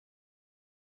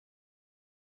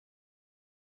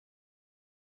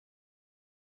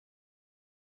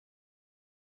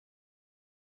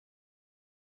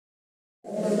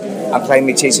Ang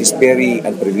climate change is very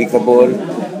unpredictable.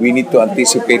 We need to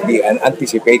anticipate the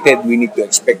unanticipated. We need to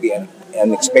expect the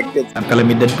unexpected. Ang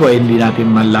kalamidad po ay hindi natin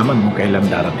malaman kung kailan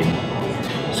darating.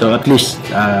 So at least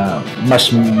mas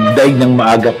daig ng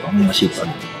maagap ang masipag.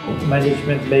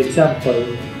 Management by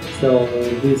example. So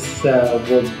this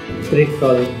would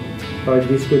trickle, or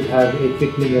this could have a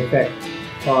trickling effect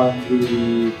on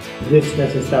the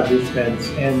business establishments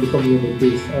and the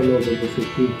communities all over the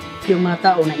city. Yung mga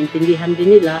tao na intindihan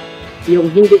din nila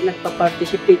yung hindi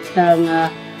nagpa-participate ng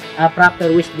proper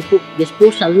waste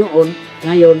disposal noon,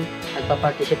 ngayon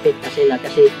nagpa-participate na sila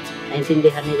kasi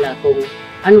naintindihan nila kung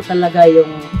ano talaga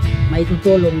yung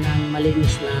maitutulong ng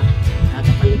malinis na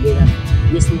kapaligiran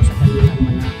mismo sa kanilang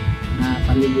mga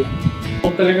pamilya.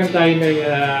 Kung talagang tayo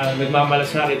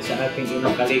nagmamalasakit sa ating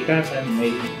unang kalikasan,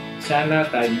 may sana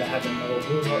tayong lahat ng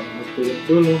marubuno,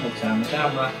 magtulong-tulong,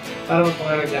 magsama-sama para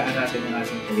mapangalagaan natin ang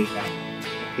ating kalikasan.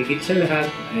 Higit sa lahat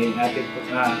ay ating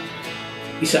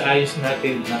isaayos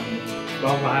natin ang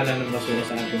pamamahala ng basura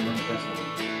sa ating mga kasama.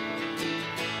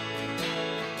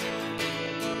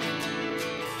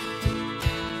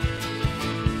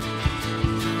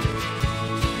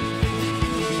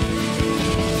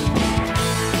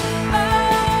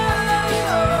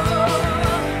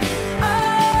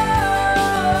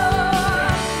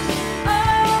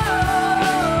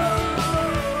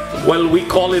 Well, we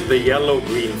call it the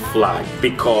yellow-green flag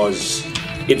because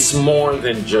it's more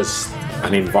than just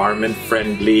an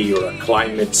environment-friendly or a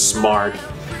climate-smart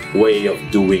way of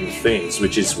doing things,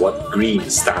 which is what green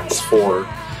stands for.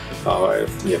 A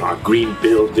green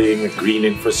building, a green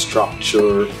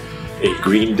infrastructure, a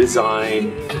green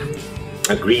design,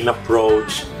 a green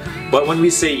approach. But when we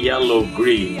say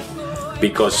yellow-green,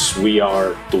 because we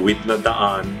are tuwid na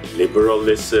daan,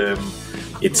 liberalism,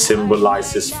 it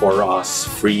symbolizes for us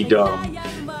freedom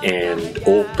and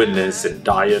openness and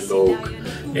dialogue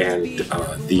and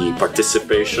the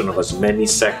participation of as many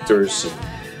sectors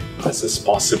as is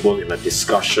possible in a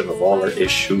discussion of all our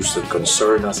issues that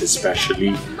concern us,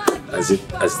 especially as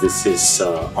this is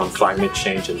on climate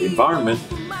change and the environment,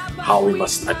 how we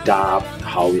must adapt,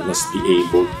 how we must be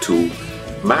able to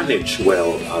manage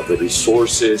well the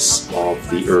resources of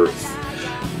the earth.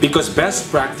 Because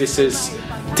best practices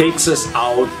takes us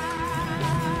out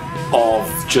of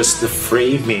just the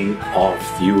framing of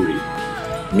theory,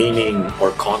 meaning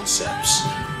or concepts,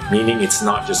 meaning it's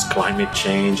not just climate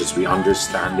change as we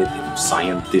understand it in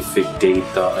scientific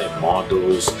data and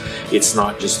models. It's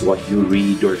not just what you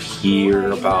read or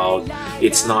hear about.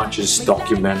 It's not just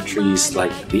documentaries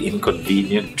like the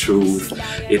Inconvenient Truth.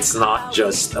 It's not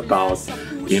just about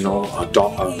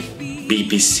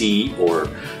BBC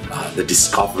or the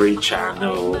Discovery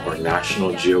Channel or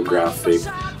National Geographic.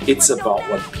 It's about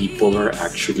what people are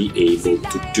actually able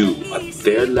to do at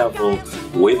their level,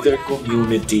 with their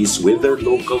communities, with their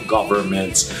local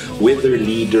governments, with their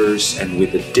leaders, and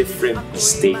with the different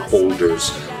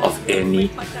stakeholders of any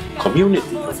community,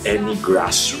 of any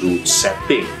grassroots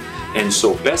setting. And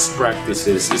so best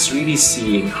practices is really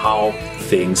seeing how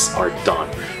things are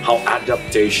done, how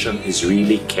adaptation is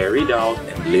really carried out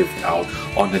and lived out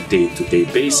on a day-to-day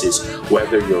basis.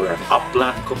 Whether you're an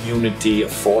upland community, a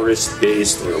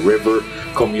forest-based, or a river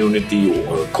community,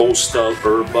 or coastal,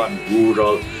 urban,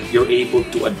 rural, you're able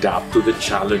to adapt to the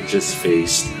challenges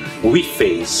we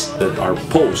face that are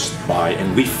posed by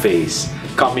and we face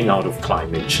coming out of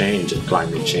climate change and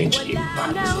climate change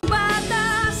impacts.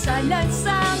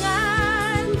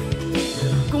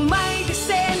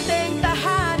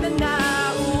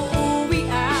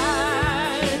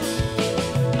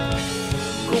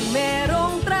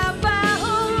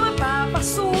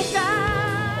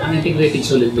 Ang Integrated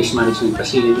Solid Waste Management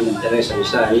Facility ng Teresa,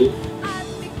 Rizal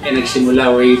ay nagsimula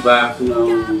way back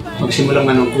nung magsimulang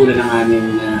manungkulan ng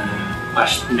aming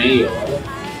past mayor.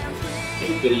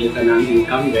 Pinilitan ng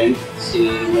incumbent si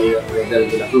Mayor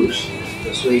Rodel de la Cruz.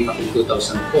 It was way back in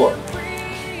 2004.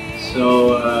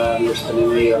 So, gusto ni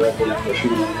Mayor de la Cruz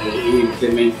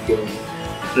i-implement yung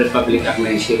Republic Act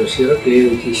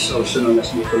 9003, which is also known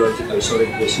as the Ecological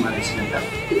Solid Waste Management Act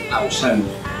 2000.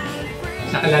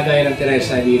 Sa kalagayan ng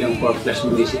Teresa bilang 4-class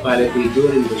municipality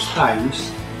during those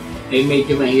times, ay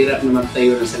medyo mahirap na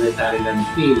magtayo ng sanitary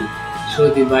landfill.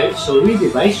 So we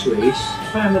devise ways,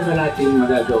 paano ba natin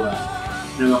magagawa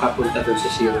na makapunta dun sa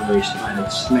zero waste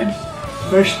management?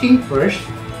 First thing first,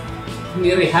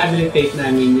 ni-rehabilitate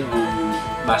namin yung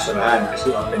basurahan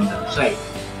kasi open dump site.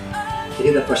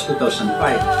 That was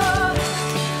 2005.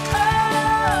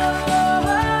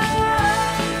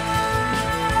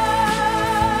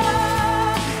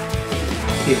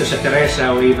 Dito sa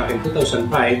Teresa, way back in 2005,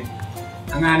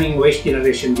 ang aming waste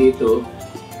generation dito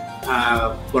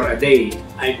for a day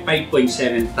ay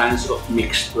 5.7 tons of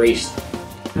mixed waste.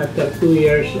 After 2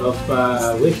 years of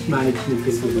waste management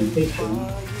implementation,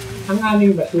 ang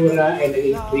aming basura ay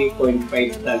naging 3.5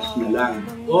 tons na lang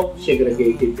of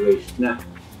segregated waste na.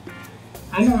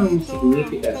 Ano ang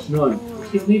significance nun?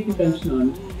 Ang significance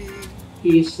nun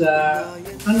is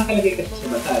ang nakalagay kasi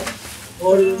sa batas.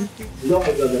 All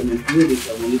local government units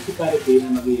or municipality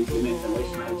na mag-implement ng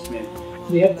waste management,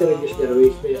 they have to reduce their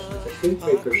waste by as much as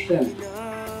 25%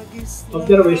 of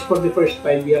their waste for the first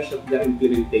 5 years of their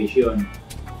implementation.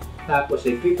 Tapos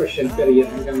ay 3% per year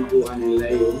hanggang makuha nila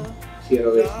yung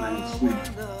zero waste management.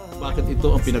 Bakit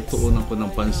ito ang pinagtuunan ko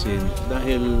ng pansin?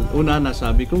 Dahil una,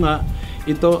 nasabi ko nga,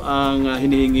 ito ang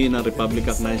hinihingi ng Republic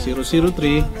Act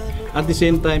 9003. At the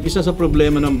same time, isa sa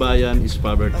problema ng bayan is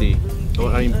poverty or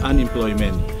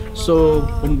unemployment. So,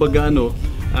 kumbaga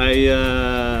ay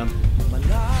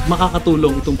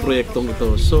makakatulong itong proyektong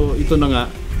ito. So, ito na nga,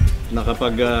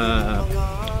 nakapag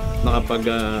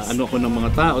ako ng mga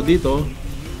tao dito,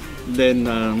 then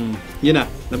yun na,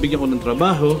 nabigyan ko ng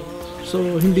trabaho.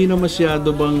 So, hindi na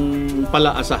masyado bang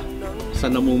palaasa sa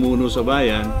namumuno sa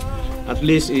bayan. At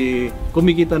least,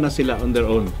 kumikita na sila on their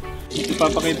own.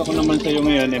 Ipapakita ko naman sa iyo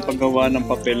ngayon yung paggawa ng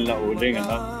papel na uling.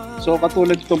 So,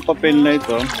 katulad itong papel na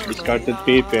ito, discarded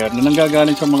paper, na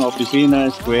nanggagaling sa mga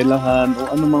opisina, eskwelahan,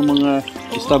 o anumang mga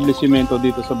establishmento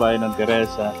dito sa bayan ng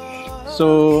Teresa.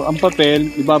 So, ang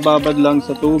papel, ibababad lang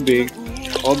sa tubig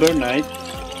overnight.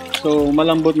 So,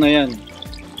 malambot na yan.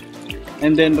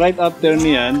 And then, right after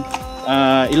niyan,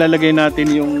 ilalagay natin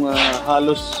yung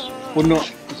halos puno,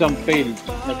 isang pail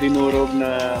na dinurog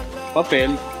na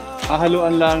papel.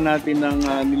 Hahaluan lang natin ng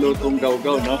nilutong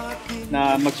gawgaw, no?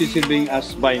 Na magsisilbing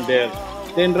as binder.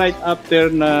 Then, right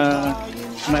after na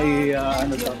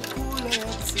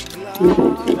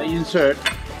insert,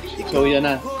 so yan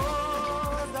na.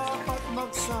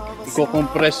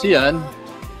 Iko-compress yan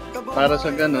para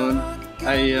sa ganun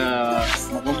ay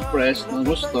mag-compress ng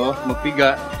gusto,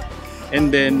 magpiga,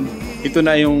 and then ito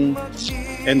na yung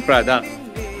end product.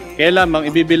 Kaya lamang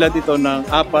ibibilad ito ng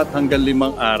 4 hanggang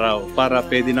 5 araw para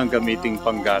pwede nang gamiting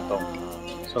panggatong.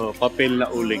 So, papel na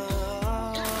uling.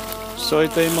 So,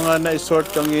 ito yung mga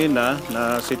na-sort kanina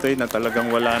na sitoy na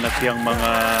talagang wala na siyang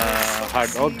mga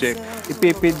hard object.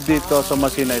 Ipipid dito sa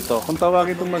machine na ito. Kung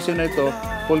tawagin itong machine na ito,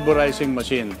 pulverizing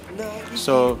machine.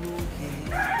 So,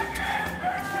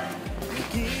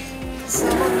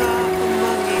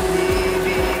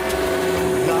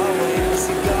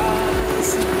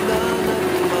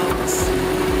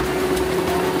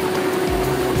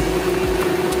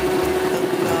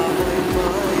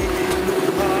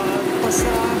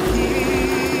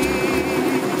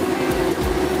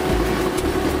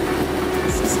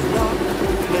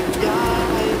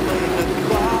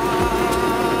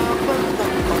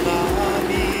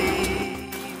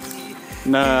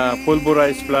 na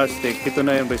pulverized plastic, ito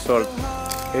na yung result.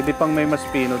 Di pang may mas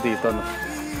pino dito, no?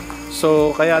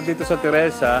 So, kaya dito sa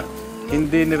Teresa,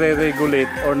 hindi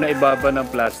nire-regulate or naibaba ng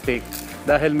plastic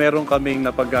dahil meron kaming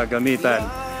napaggagamitan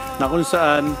na kung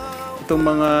saan itong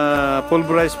mga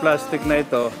pulverized plastic na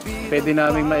ito, pwede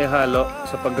naming maihalo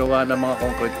sa paggawa ng mga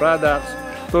concrete products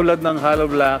tulad ng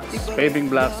hollow blocks, paving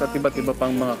blocks at iba't iba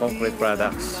pang mga concrete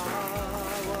products.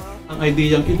 Ang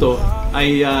ideyang ito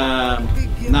ay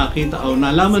nakita o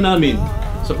nalaman namin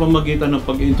sa pamagitan ng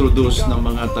pag-introduce ng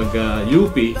mga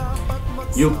taga-UP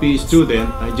student,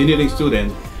 engineering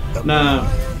student, na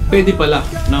pwede pala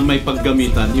na may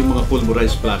paggamitan yung mga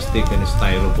pulverized plastic and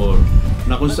styrofoam,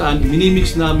 na kung saan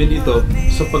minimix namin ito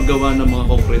sa paggawa ng mga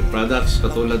concrete products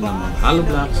katulad ng mga hollow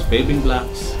blocks, paving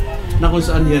blocks, na kung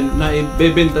saan yan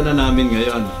naibebenta na namin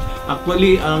ngayon.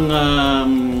 Actually, ang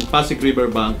Pasig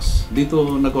River Banks,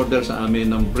 dito nag-order sa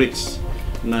amin ng bricks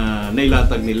na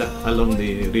nailatag nila along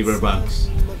the river banks.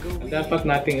 Dapat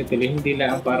nating ituloy hindi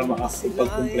lang para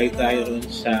makapag-comply tayo rin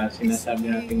sa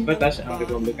sinasabi nating batas, ang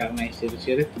Republic Act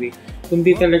 9003,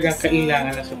 kundi talaga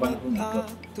kailangan na sa panahon ito.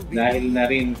 Dahil na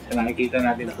rin sa nakikita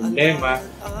natin problema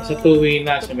sa tuwi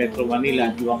na sa Metro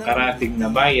Manila, ibang karating na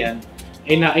bayan,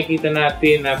 ay nakikita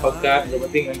natin na pagka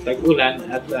dumating ang tag-ulan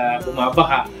at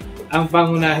bumabaha, ang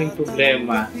pangunahing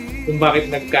problema kung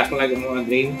bakit nagkakalag ang mga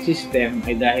drainage system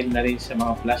ay dahil na rin sa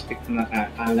mga plastic na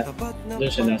nakakalat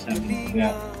doon sa nasabing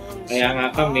lugar. Kaya nga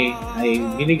kami ay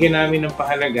binigyan namin ng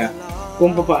pahalaga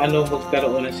kung paano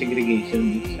magkaroon ng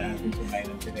segregation sa atin sa bayan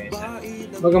ng Teresa.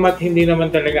 Bagamat hindi naman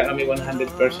talaga kami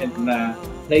 100% na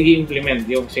i-implement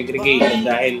yung segregation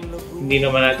dahil hindi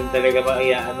naman natin talaga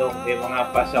maiyaano yung mga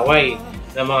pasaway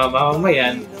ng mga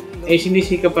mamamayan, eh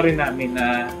sinisika pa rin namin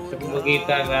na sa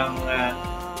pamamagitan ng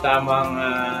tamang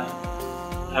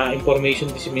information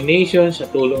dissemination sa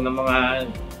tulong ng mga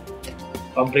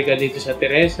pabrika dito sa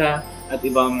Teresa at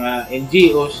ibang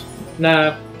NGOs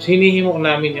na hinihimok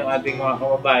namin yung ating mga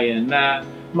kababayan na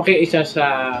makiisa sa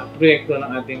proyekto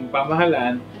ng ating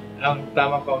pamahalaan, ang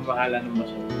tamang pamahalaan ng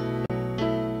masunod.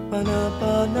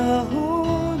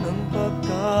 Panapanahon ng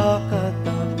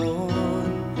pagkakataon,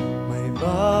 may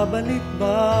babalik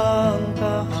bang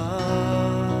kahapon?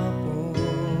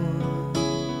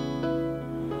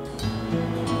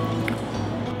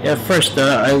 Yeah, first,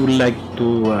 I would like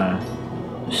to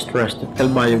stress that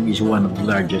Calbayog is one of the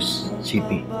largest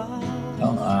city.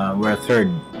 We're third,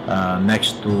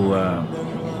 next to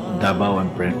Davao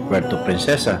and Puerto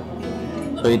Princesa.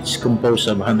 So it's composed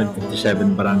of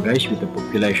 157 barangays with a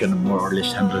population of more or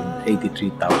less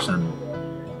 183,000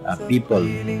 people.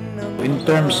 In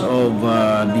terms of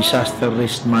disaster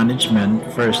risk management,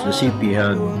 first the city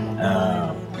had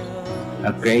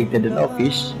created an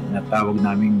office na tawag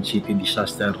namin City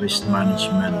Disaster Risk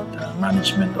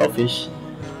Management Office,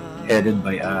 headed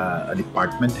by a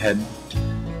department head.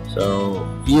 So,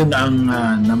 yun ang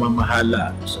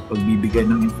namamahala sa pagbibigay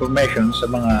ng information sa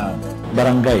mga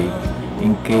barangay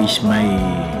in case may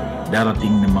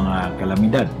darating na mga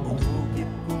kalamidad.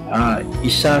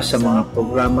 Isa sa mga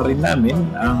programa rin namin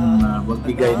ang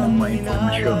magbigay ng mga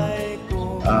informasyon.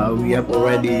 We have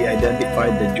already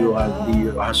identified the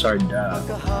hazard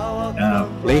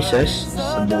places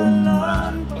sa buong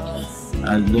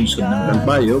lungsod ng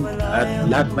Calbayog, at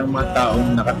lahat ng mga taong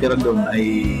nakatira doon ay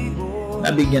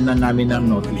nabigyan na namin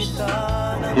ng notice.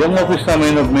 Yung office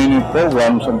namin of many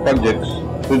programs and projects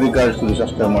with regards to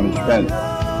disaster management.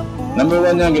 Number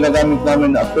one yung ginagamit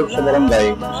namin na approach sa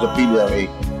barangay is the PDRA.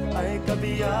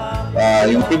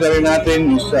 Yung PDRA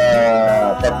natin is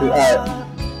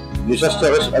disaster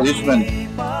risk assessment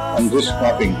and risk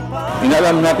mapping.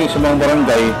 Inalam natin sa mga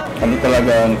barangay ano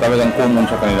talagang common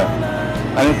sa kanila.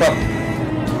 And in fact,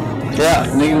 kaya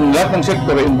yung lahat ng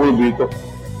sector ay involved dito.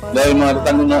 Dahil mga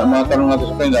tanong natin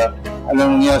sa kanila, ano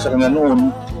nangyayari sa kanila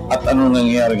noon at ano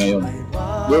nangyayari ngayon.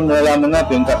 Doon nalalaman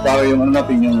natin, para yung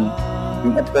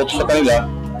yung approach sa kanila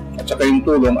at saka yung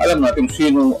tulong, alam natin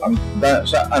sino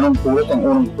sa anong pulot ang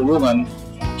unang tulungan,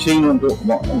 sino ang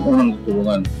unang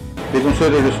tulungan. They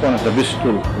consider this one as the best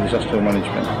tool in disaster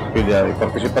management, PDRA,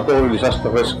 participatory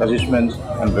disaster risk assessment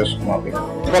and risk mapping.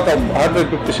 About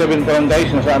 157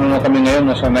 barangays, nasa na kami ngayon,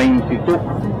 nasa 92.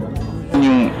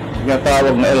 Yung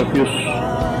tinatawag na LQs,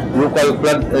 Local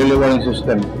Flood Early Warning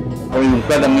System, o yung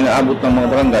flood ang inaabot ng mga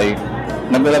barangay,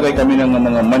 naglalagay kami ng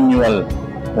mga manual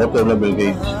water level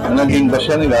gauge. Ang naging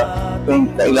basya nila kung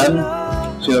kailan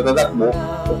sila tatakbo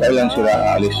o kailan sila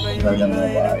aalis sa kanilang mga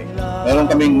bahay. Meron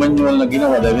kaming manual na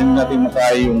ginawa dahil hindi natin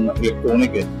makaya yung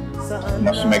electronic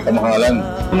mas may kamahalan.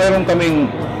 Meron kaming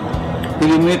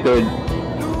telemetering,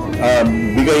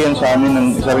 bigayan sa amin ng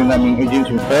isa rin naming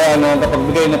agency. Kaya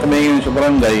nakapagbigay na kami ngayon sa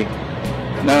barangay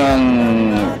ng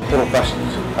forecast.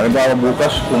 Halimbawa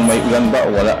bukas kung may ulan ba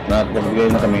o wala, nakapagbigay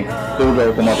na kami through the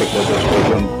automatic weather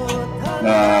station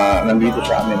na nandito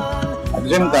sa amin. At the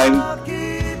same time,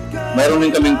 mayroon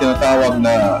din kaming tinatawag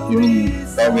na yung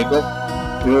tawag ito,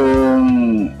 yung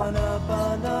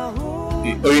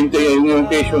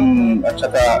orientation at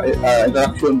saka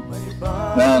interaction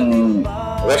ng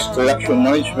risk reduction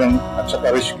management at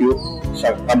saka rescue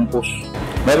sa campus.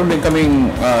 Mayroon din kaming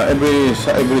every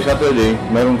Saturday,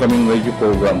 mayroon kaming radio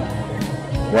program.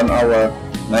 1 hour,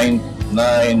 9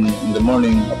 in the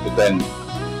morning up to 10.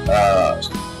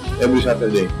 Every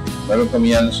Saturday. Mayroon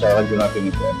kami yan sa radyo natin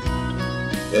ito.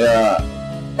 Kaya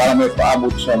para may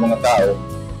paabot sa mga tao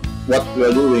what we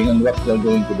are doing and what we are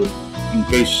going to do in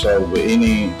case of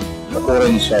any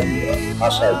occurrence of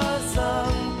hazard.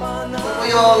 Ito po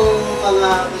yung mga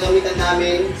gagamitan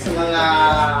namin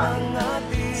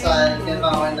sa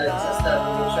tinatawag na disaster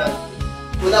prevention.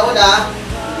 Una-una,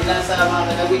 hindi lang sa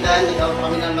mga kagamitan, nagkaroon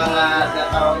kami ng mga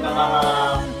tinatawag na mga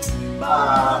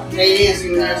training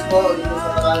seminars po dito sa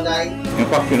barangay. In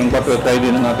fact, pinangbatwa tayo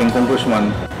din ng ating congressman,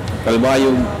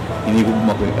 Calbayog,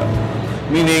 hinigugma ko ito.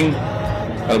 Meaning,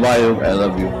 Calbayog, I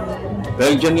love you.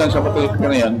 Dahil dyan lang sa patuloy ka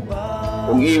na yan,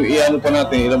 kung i-ano pa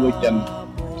natin, ilabot yan,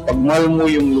 pag mahal mo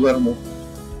yung lugar mo,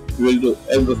 you will do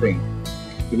everything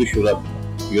because you love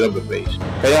the place.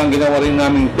 Kaya ang ginawa rin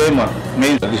namin tema,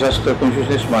 ngayon, Disaster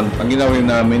Consciousness Month, ang ginawa rin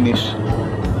namin is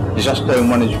disaster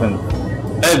management.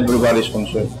 Everybody's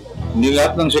concerned. Hindi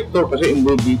lahat ng sektor kasi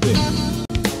involved dito eh.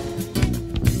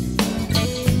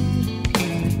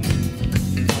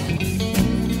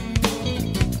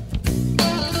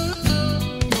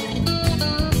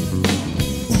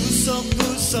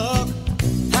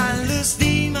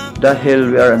 Dahil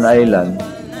we are an island,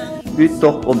 we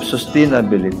talk of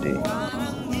sustainability.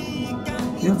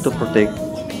 You have to protect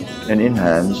and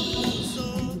enhance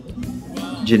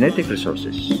genetic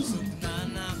resources.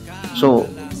 So,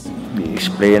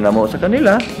 i-explain na mo sa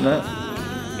kanila na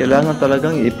kailangan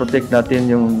talagang i-protect natin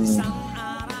yung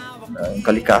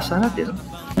kalikasan natin.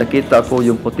 Nakita ko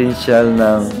yung potential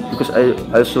ng, because I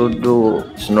also do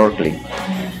snorkeling.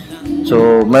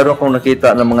 So, mayroon akong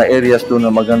nakita ng mga areas doon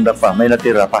na maganda pa, may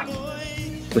natira pa.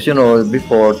 Because you know,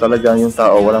 before talagang yung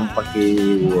tao walang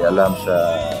pakialam sa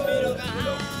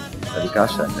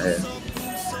kalikasan.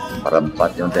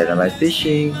 Parampat yung dynamite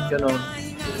fishing, gano'n.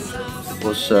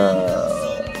 Tapos,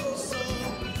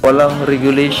 walang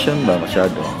regulation ba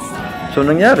masyado. So,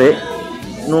 nangyari,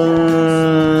 nung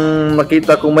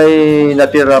makita ko may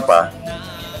natira pa,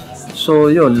 so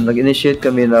yun, nag-initiate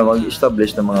kami na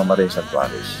mag-establish ng mga marine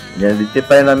sanctuaries.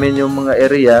 I-identify namin yung mga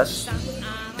areas.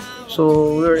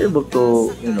 So, we were able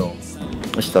to, you know,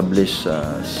 establish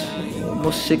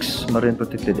almost 6 marine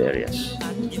protected areas.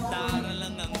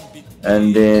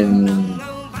 And then,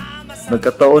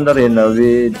 nagkataon na rin na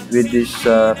with this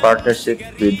partnership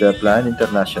with the Plan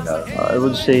International, I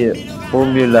would say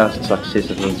formula sa success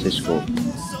sa Francisco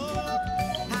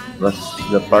was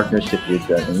the partnership with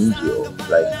an NGO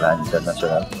like Plan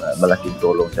International. Malaking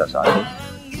tulong siya sa amin.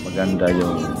 Maganda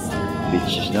yung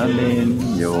beaches namin,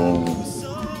 yung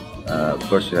of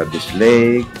course we have this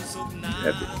lake, we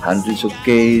have hundreds of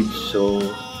caves. So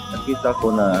nakita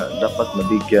ko na dapat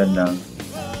mabigyan ng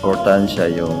importansya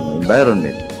yung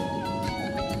environment.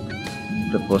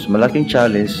 Tapos malaking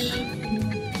challenge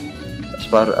as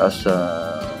far as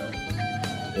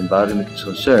environment is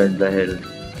concerned dahil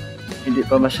hindi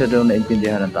pa masyadong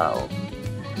naintindihan ng tao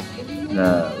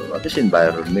na what is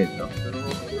environment, no? Pero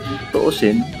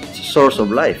tuusin, it's a source of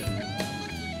life.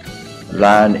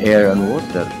 Land, air, and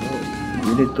water.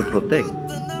 You need to protect.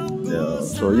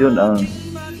 So yun ang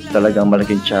talagang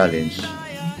malaking challenge.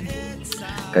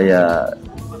 Kaya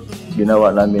ginawa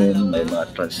namin, may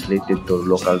mga translated to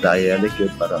local dialect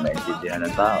yun para maintindihan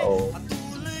ng tao.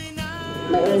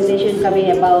 May orientation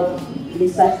kami about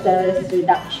disaster risk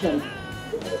reduction.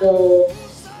 So,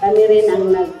 kami rin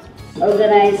ang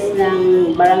nag-organize ng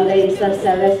Barangay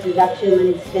Disaster Risk Reduction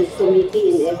Management Committee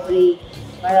in every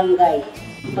barangay.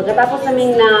 Pagkatapos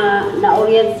namin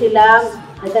na-orient sila,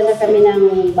 nagkana kami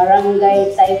ng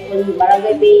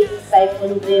barangay-based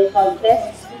typhoon drill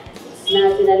contest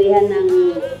na sinalihan ng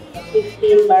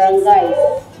 15 barangays.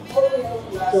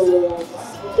 So,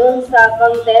 doon sa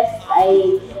contest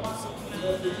ay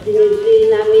sinidrill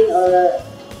namin or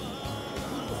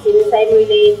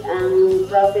sinisimulate ang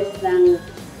process ng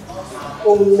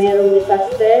kung merong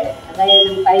disaster, gaya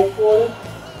ng typhoon.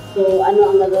 So, ano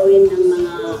ang gagawin ng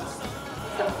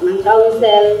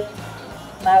council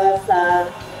para sa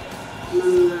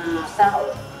mga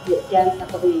tao diyan sa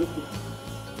community.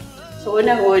 So,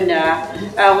 unang-una,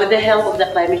 with the help of the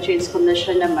Climate Change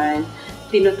Commission naman,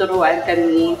 tinuturuan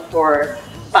kami for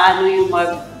paano yung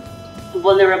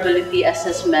vulnerability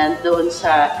assessment doon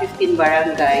sa 15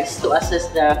 barangays to assess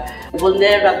the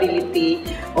vulnerability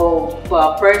of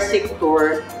per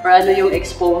sector or ano yung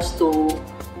exposed to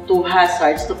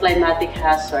hazards, to climatic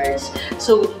hazards.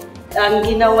 So, ang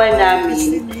ginawa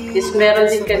namin is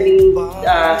meron din kaming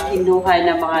kinuha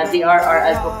ng mga DRR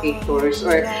advocators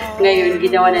or ngayon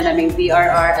ginawa na namin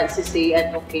DRR and CCA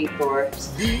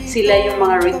advocators. Sila yung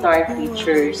mga retired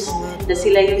teachers na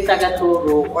sila yung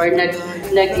tagaturo or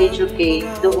nag-educate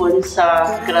doon sa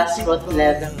grassroots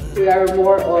level. We are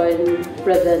more on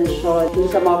prevention dun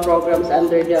sa mga programs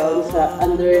under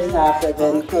sa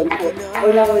prevention. So,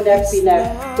 una-una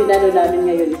pinano namin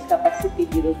ngayon is capacity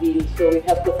building. So, we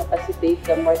have to capacitate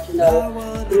the marginal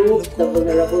group, the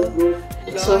vulnerable group.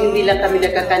 So, hindi lang kami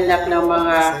nagkakandak ng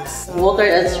mga water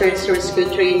and surge rescue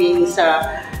training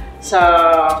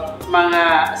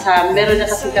meron na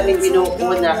kasi kami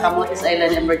binuo na Camotes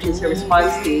Island Emergency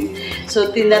Response Team. So,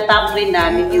 tinatap rin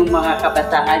namin yung mga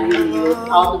kabataan, yung youth,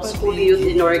 out-of-school youth,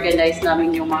 inorganize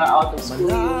namin yung mga out-of-school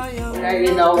youth. We are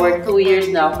in our 2 years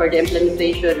now for the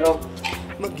implementation of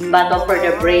Battle for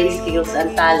the Brain, Skills,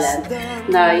 and Talent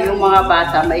na yung mga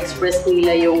bata ma-express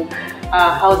nila yung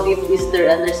how deep is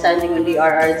their understanding on the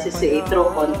RRCCA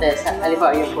through contest.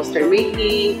 Halimbawa yung poster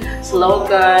making,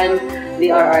 slogan, the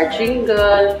RR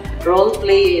jingle, role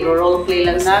play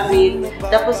lang namin.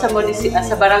 Tapos sa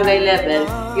barangay level,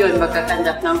 yun,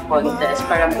 magkakandak ng contest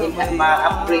para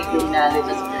ma-upgrade yung knowledge.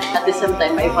 At the same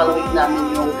time, ma-evaluate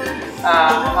namin yung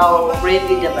how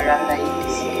ready the barangay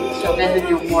is. So, ganun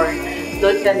yung more,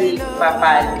 doon kami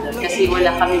papalo doon kasi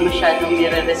wala kami masyadong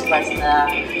nire-response na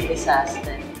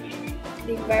disaster.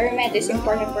 The environment is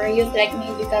important for a youth like me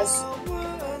because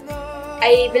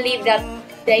I believe that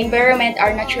the environment are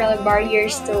natural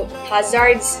barriers to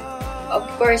hazards, of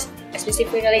course,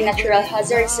 specifically natural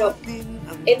hazards. So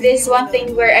it is one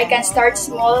thing where I can start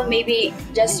small, maybe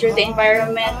just through the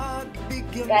environment,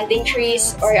 planting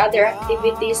trees or other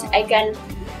activities. I can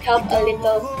help a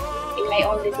little in my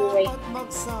own little way.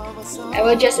 I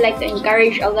would just like to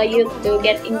encourage all the youth to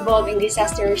get involved in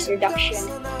disaster risk reduction.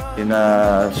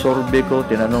 Tina-survey ko,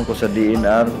 tinanong ko sa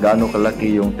DNR gaano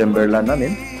kalaki yung timberland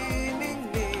namin.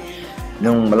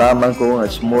 Nung malaman ko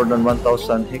it's more than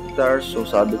 1,000 hectares, so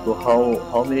sabi ko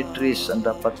how many trees ang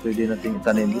dapat pwede natin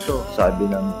itanim dito. Sabi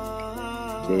ng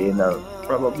DNR,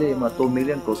 probably mga 2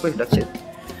 million ko. Okay, that's it.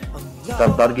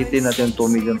 Targetin natin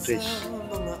 2 million trees.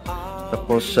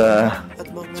 Tapos sa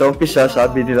umpisa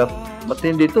sabi nila,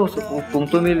 matindi to. So, kung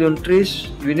 2 million trees,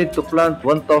 we need to plant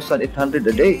 1,800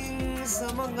 a day.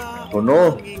 So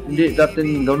no, hindi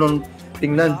natin ganun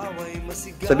tingnan.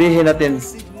 Sabihin natin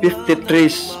 50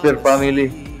 trees per family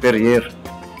per year.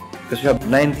 Kasi we have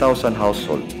 9,000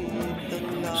 household.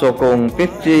 So kung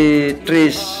 50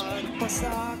 trees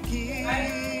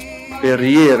per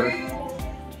year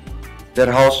per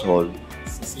household,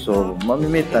 so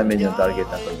mamimit namin yung target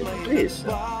na 20 trees.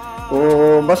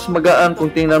 O mas magaan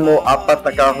kung tingnan mo 4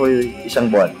 na kahoy isang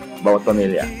buwan bawat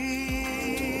pamilya.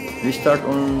 We start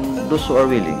on those who are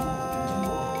willing.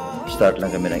 Start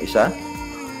lang kami ng isa.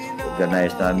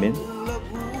 Organize namin.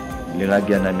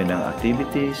 Nilagyan namin ng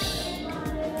activities.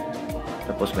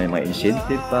 Tapos may mga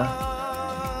incentive pa.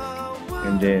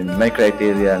 And then may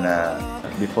criteria na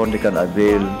before they can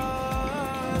avail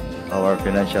our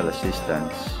financial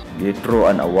assistance, they throw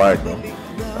an award,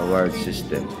 award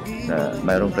system. Na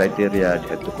mayroong criteria, they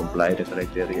have to comply the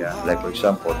criteria. Like for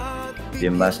example,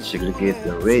 they must segregate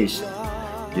the waste.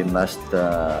 They must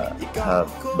have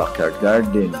backyard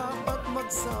garden.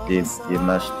 They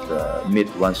must meet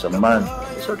once a month.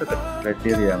 So the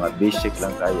criteria nga basic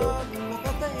lang tayo.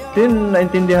 Then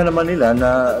naintindihan naman nila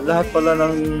na lahat pala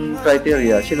ng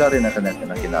criteria sila rin ang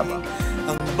kanilang kinabang.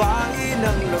 Ang bahay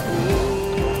ng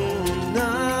Laguna.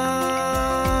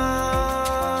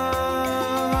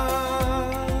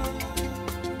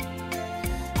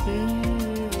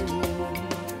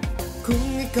 Kung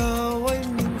ikaw ay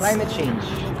climate change.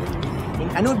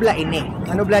 Ano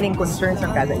ning concerns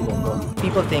ng kada Ilonggo.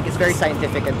 People think it's very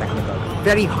scientific and technical.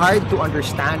 Very hard to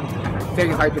understand,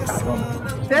 very hard to fathom.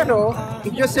 Pero,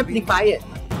 if you simplify it,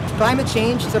 climate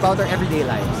change is about our everyday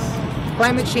lives.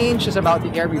 Climate change is about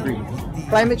the air we breathe.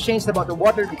 Climate change is about the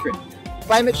water we drink.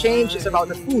 Climate change is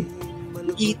about the food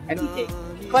we eat and we take.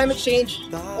 Climate change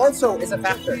also is a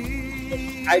factor,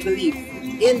 I believe,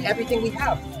 in everything we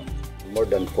have. More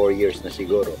than 4 years na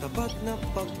siguro.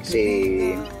 Kasi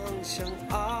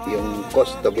yung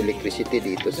cost of electricity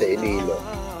dito sa Iloilo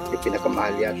ay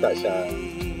pinakamahal yata sa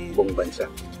buong bansa.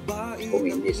 Kung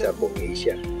hindi sa buong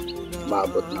Asia.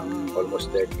 Maabot ng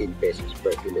almost 13 pesos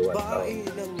per kilowatt hour.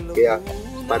 Kaya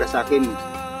para sa akin,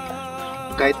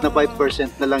 kahit na 5%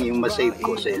 na lang yung masave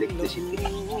ko sa electricity,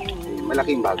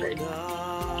 malaking bagay.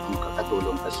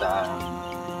 Makakatulong pa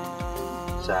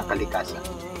sa kalikasan.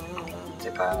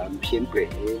 Saka siyempre,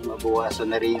 mabawasan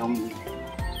na rin yung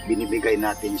binibigay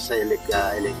natin sa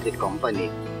electric company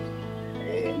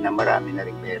na marami na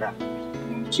rin pera.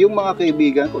 So, yung mga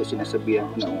kaibigan ko, sinasabihan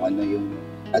ko na kung ano yung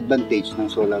advantage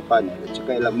ng solar panel. At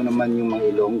saka alam mo naman yung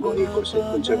mga Ilonggo,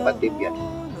 conservative yan.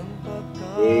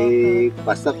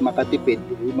 Basta't makatipid,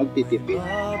 magtitipid.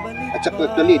 At saka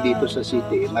actually dito sa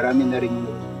city, marami na rin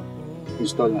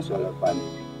install ng solar panel.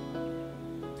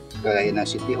 Kagaya ng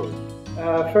City Hall.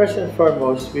 First and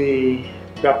foremost, we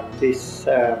practice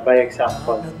by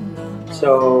example.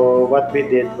 So what we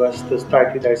did was to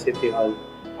start with our City Hall.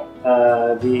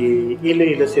 The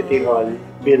Iloilo City Hall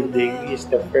building is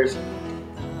the first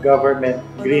government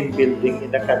green building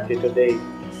in the country today.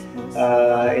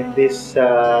 In this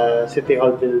City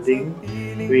Hall building,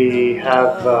 we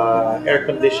have air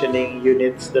conditioning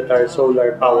units that are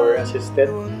solar power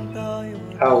assisted.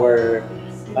 Our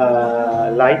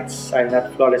lights are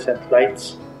not fluorescent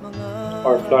lights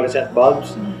or fluorescent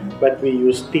bulbs, but we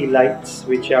use tea lights,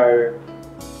 which are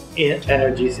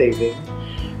energy saving.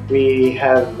 We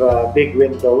have big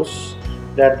windows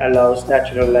that allows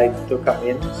natural light to come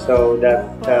in, so that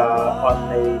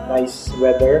on a nice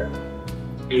weather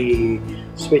we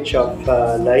switch off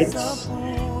lights.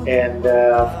 And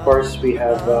of course we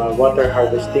have water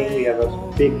harvesting. We have a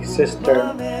big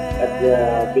cistern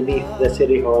beneath the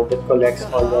City Hall that collects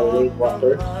all the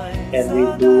rainwater, and we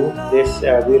do this,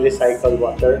 we recycle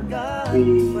water.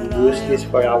 We use this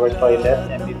for our toilet,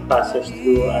 and it passes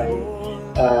through a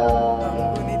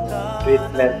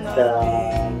treatment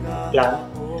plant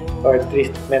or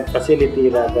treatment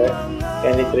facility rather,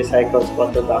 and it recycles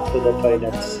water back to the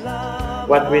toilets.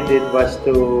 What we did was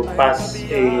to pass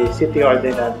a city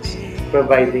ordinance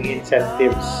providing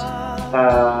incentives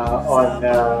on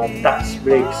tax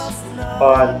breaks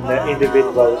on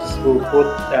individuals who put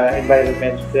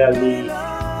environmentally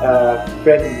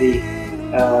friendly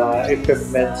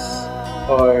equipments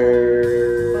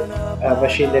or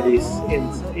machineries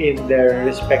in their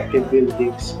respective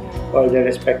buildings or their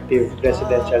respective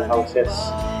residential houses.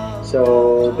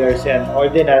 So there's an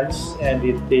ordinance, and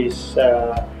it is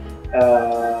there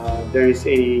is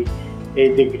a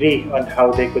degree on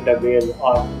how they could avail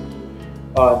on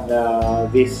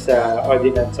this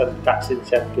ordinance on tax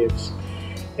incentives.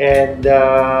 And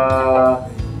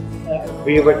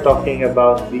we were talking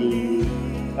about the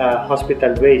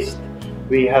hospital waste.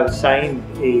 We have signed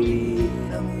a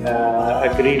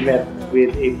agreement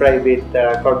with a private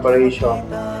corporation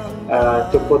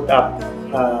to put up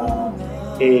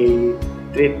a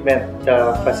treatment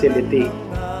facility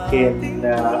in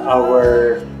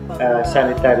our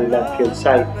sanitary landfill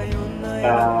site,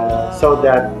 so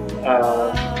that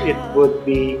it would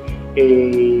be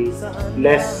a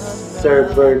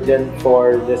lesser burden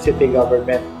for the city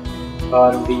government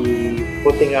on the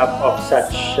putting up of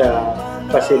such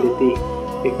facility,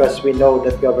 because we know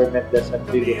that government doesn't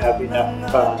really have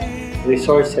enough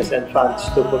resources and funds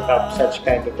to put up such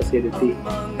kind of facility,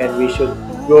 and we should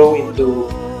go into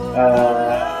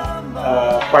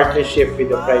partnership with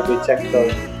the private sector,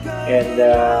 and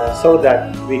so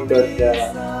that we could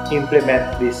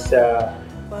implement this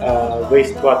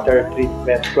wastewater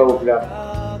treatment program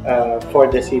for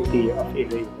the city of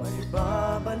Iloilo.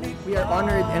 We are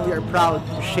honored and we are proud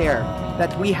to share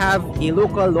that we have a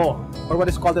local law, or what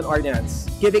is called an ordinance,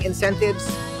 giving incentives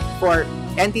for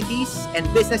entities and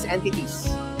business entities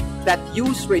that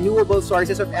use renewable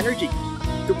sources of energy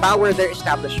to power their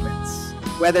establishments,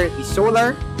 whether it be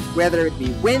solar, whether it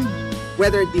be wind,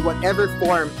 whether it be whatever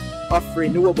form of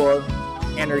renewable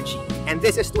energy. And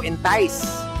this is to entice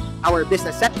our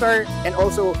business sector and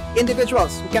also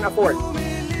individuals who can afford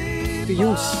to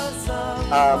use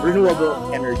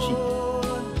renewable energy.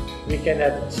 We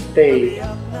cannot stay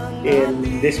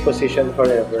in this position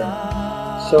forever.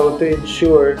 So to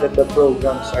ensure that the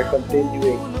programs are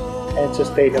continuing and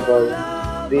sustainable,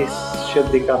 this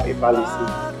should become a policy.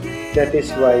 That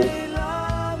is why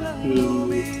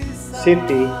the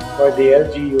city or the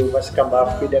LGU must come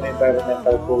up with an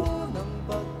environmental code,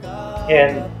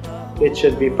 and it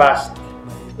should be passed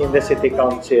in the city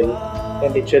council,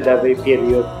 and it should have a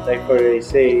period, like for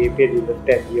say, a period of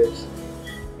 10 years.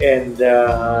 And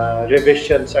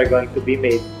revisions are going to be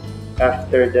made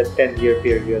after the 10-year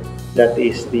period. That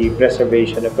is the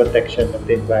preservation and protection of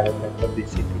the environment of the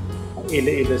city.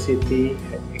 Iloilo City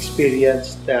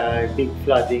experienced big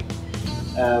flooding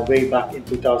way back in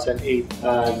 2008.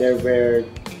 There were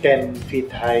 10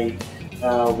 feet high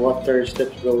waters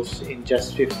that rose in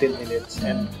just 15 minutes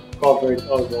and covered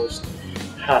almost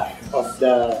half of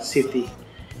the city.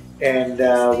 And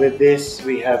with this,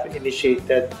 we have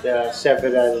initiated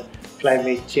several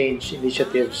climate change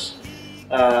initiatives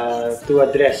to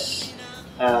address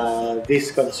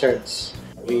these concerns.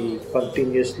 We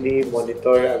continuously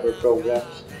monitor our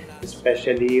programs,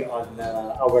 especially on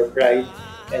our pride,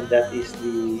 and that is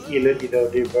the Iloilo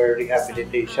River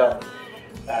Rehabilitation.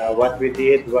 What we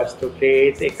did was to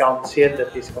create a council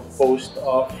that is composed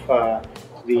of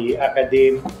the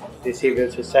academe, the civil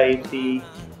society,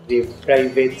 the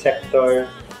private sector,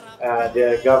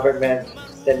 the government,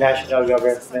 the national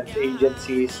government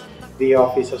agencies, the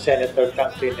Office of Senator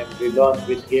Franklin M. Rizal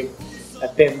with him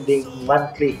attending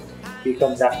monthly. We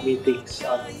conduct meetings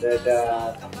on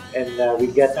and we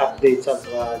get updates on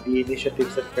the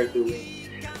initiatives that we're doing.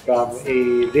 From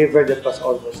a river that was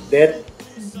almost dead.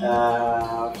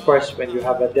 Of course, when you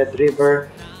have a dead river,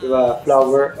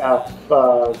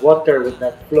 water would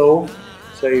not flow.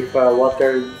 So if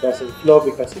water doesn't flow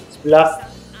because it's blocked,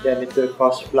 then it will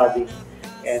cause flooding,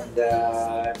 and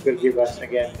it will give us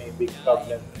again a big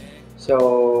problem.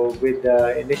 So with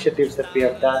the initiatives that we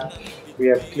have done, we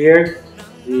have cleared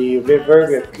the river,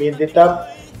 we have cleaned it up,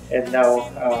 and now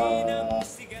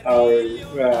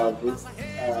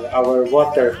our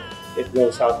water, it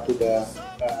goes out to the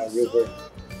river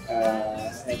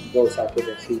and goes out to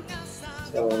the sea.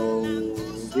 So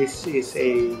this is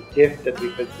a gift that we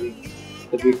could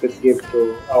give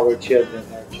to our children,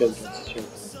 our children's children.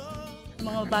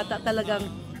 Mga bata talagang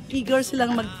eager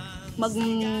silang mag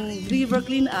river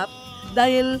clean up,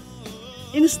 dahil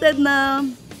instead na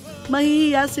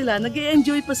mahihiya sila,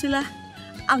 nag-i-enjoy pa sila.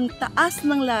 Ang taas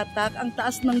ng latak, ang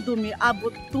taas ng dumi,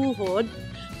 abot tuhod,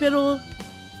 pero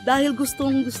dahil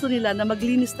gusto nila na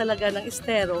maglinis talaga ng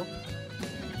estero,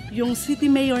 yung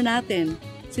city mayor natin,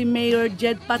 si Mayor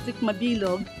Jed Patrick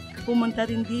Mabilog, pumunta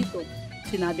rin dito.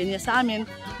 Sinabi niya sa amin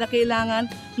na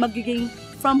kailangan magiging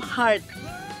from heart,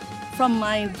 from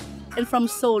mind, and from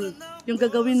soul yung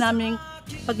gagawin naming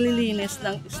paglilinis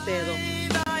ng estero.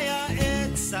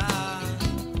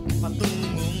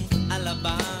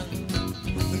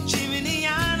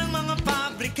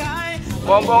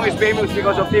 Pombong is famous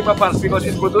because of Tipa Farms because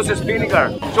it produces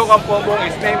vinegar. Sukang Pombong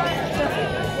is named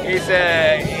is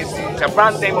a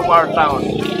brand name of our town.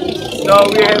 So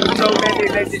we have so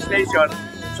many legislation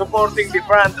supporting the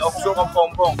brand of Sukang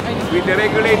Pombong. We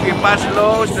deregulate, we pass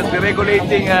laws that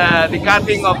deregulating the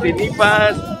cutting of the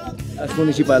nipas. As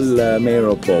municipal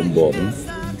mayor of Pombong,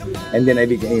 and then I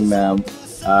became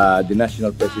the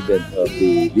national president of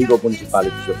the League of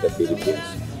Municipalities of the Philippines.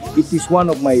 It is one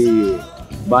of my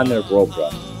banner program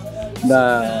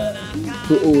na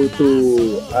to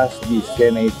ask the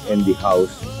Senate and the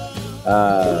House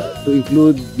to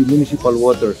include the municipal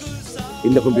waters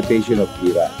in the computation of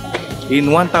IRA.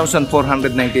 In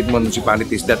 1,498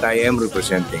 municipalities that I am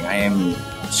representing, I am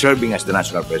serving as the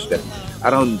national president.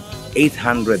 Around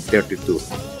 832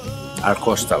 are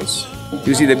coastals.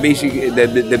 You see,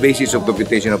 the basis of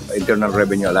computation of internal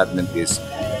revenue allotment is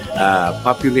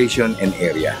population and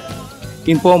area.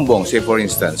 In Pombong, say for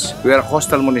instance, we are a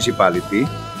coastal municipality.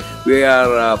 We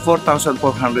are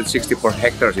 4,464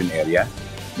 hectares in area,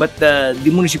 but the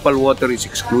municipal water is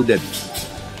excluded.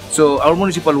 So our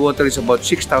municipal water is about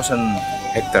 6,000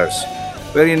 hectares,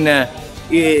 wherein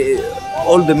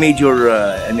all the major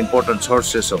and important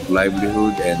sources of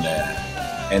livelihood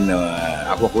and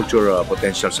aquaculture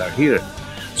potentials are here.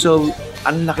 So,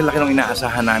 ang laki-laki ng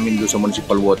inaasahan namin doon sa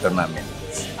municipal water namin.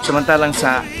 Samantalang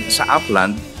sa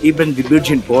upland, even the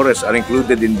virgin forests are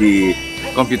included in the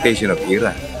computation of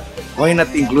IRA. Why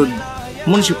not include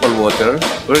municipal water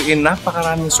wherein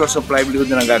napakaraming source of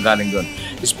livelihood na nanggagaling doon?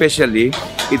 Especially,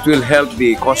 it will help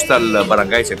the coastal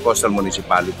barangays and coastal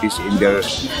municipalities in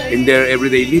their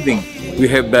everyday living. We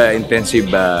have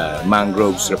intensive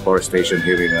mangroves reforestation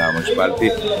here in our municipality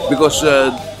because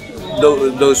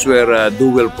those were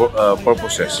dual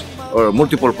purposes or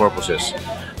multiple purposes.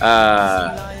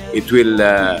 It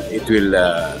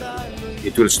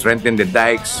will strengthen the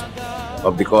dikes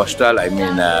of the coastal. I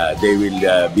mean, they will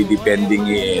be depending.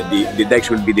 The dikes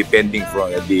will be depending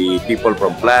from the people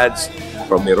from floods,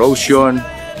 from erosion.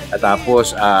 At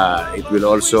tapos, it will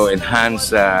also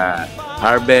enhance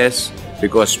harvest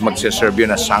because magsaserve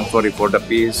yun as sanctuary for the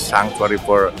fish, sanctuary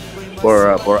for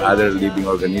other living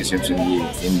organisms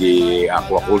in the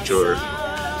aquaculture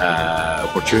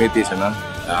opportunities,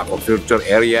 aquaculture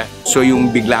area. So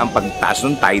yung bigla ang pagtaas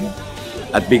ng tide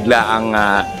at bigla ang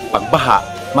pagbaha,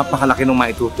 mapakalaki nung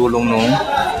maitutulong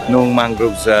nung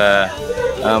mangroves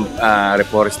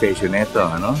reforestation nito,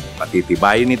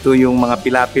 patitibayin nito yung mga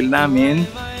pilapil namin,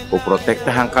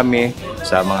 puprotektahan kami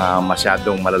sa mga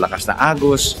masyadong malalakas na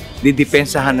agos,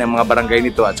 didepensahan ng mga barangay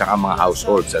nito at saka mga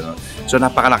households. So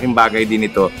napakalaking bagay din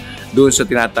ito doon sa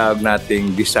tinatawag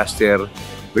nating Disaster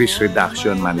Risk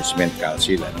Reduction Management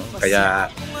Council. Kaya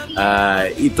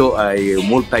ito ay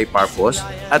multi-purpose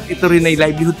at ito rin ay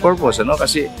livelihood purpose.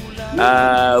 Kasi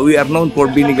we are known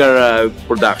for vinegar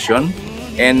production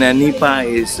and Nipa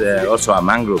is also a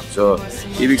mangrove. So,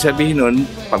 ibig sabihin nun,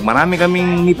 pag marami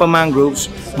kaming Nipa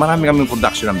mangroves, marami kaming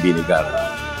production ng vinegar.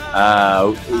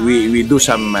 We do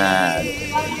some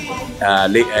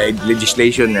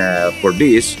legislation for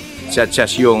this, such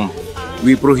as yung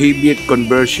we prohibit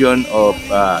conversion of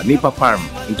Nipa farm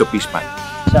into fish pond.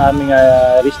 Sa aming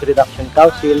Risk Reduction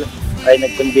Council ay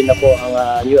nag-convene na po ang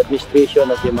new administration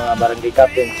at yung mga barangay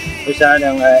captain kung saan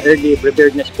ang early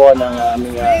preparedness po ng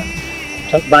aming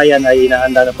bayan ay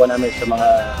inaanda na po namin sa mga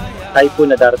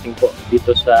typhoon na darating po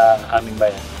dito sa aming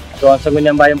bayan. So ang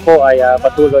Sangguniang Bayan po ay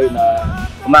patuloy na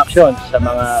umaaksyon sa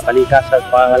mga kalikasan,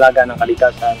 pangangalaga ng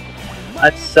kalikasan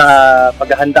at sa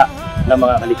paghahanda ng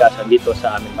mga kalikasan dito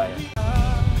sa aming bayan.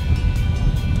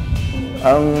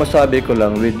 Ang masabi ko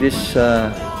lang with this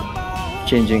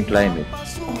changing climate,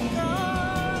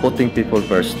 putting people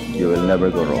first, you will never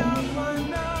go wrong.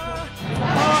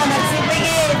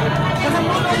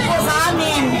 Nakatulong po sa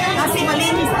amin kasi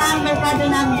malinis ang merkado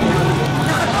namin.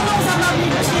 Nakatulong sa mga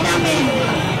negosyo namin.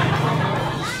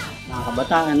 Mga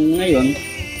kabataan ngayon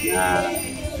na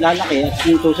lalaki at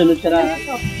susunod sa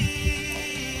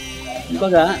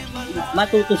kumbaga,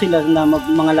 matuto sila na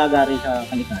mga laga rin sa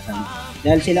kalikasan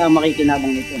dahil sila ang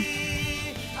makikinabang nito.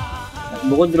 At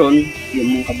bukod ron,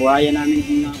 yung kabuhayan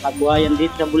namin, yung kabuhayan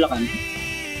dito sa Bulacan,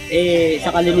 sa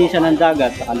kalinisan ng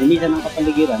dagat, sa kalinisan ng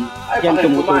kapaligiran, diyan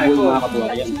tumutubo yung mga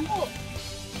kabuhayan.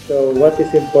 So what is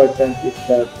important is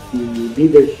that the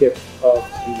leadership of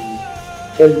the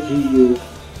LGU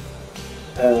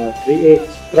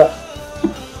creates trust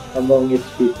among its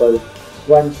people.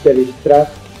 Once there is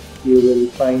trust, you will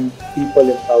find people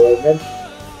empowerment,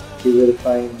 you will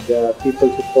find people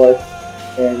support,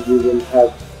 and you will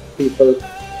have people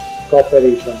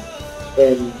cooperation,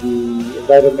 and the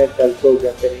environmental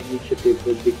programs and initiatives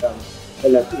will become a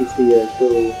lot easier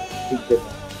to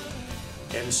implement.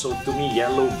 And so to me,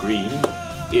 yellow-green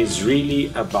is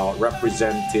really about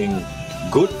representing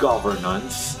good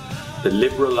governance, the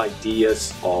liberal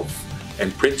ideas of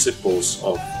and principles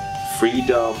of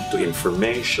freedom to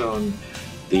information,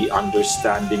 the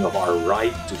understanding of our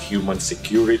right to human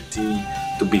security,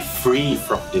 to be free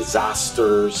from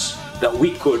disasters that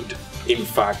we could, in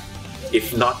fact,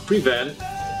 if not prevent,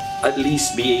 at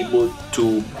least be able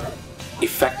to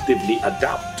effectively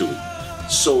adapt to.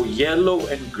 So yellow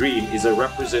and green is a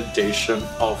representation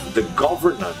of the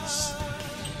governance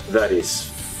that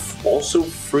is also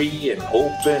free and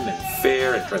open and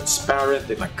fair and transparent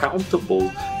and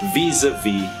accountable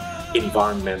vis-a-vis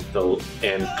environmental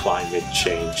and climate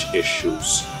change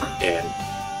issues and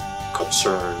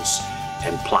concerns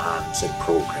and plans and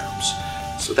programs.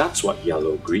 So that's what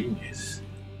yellow-green is.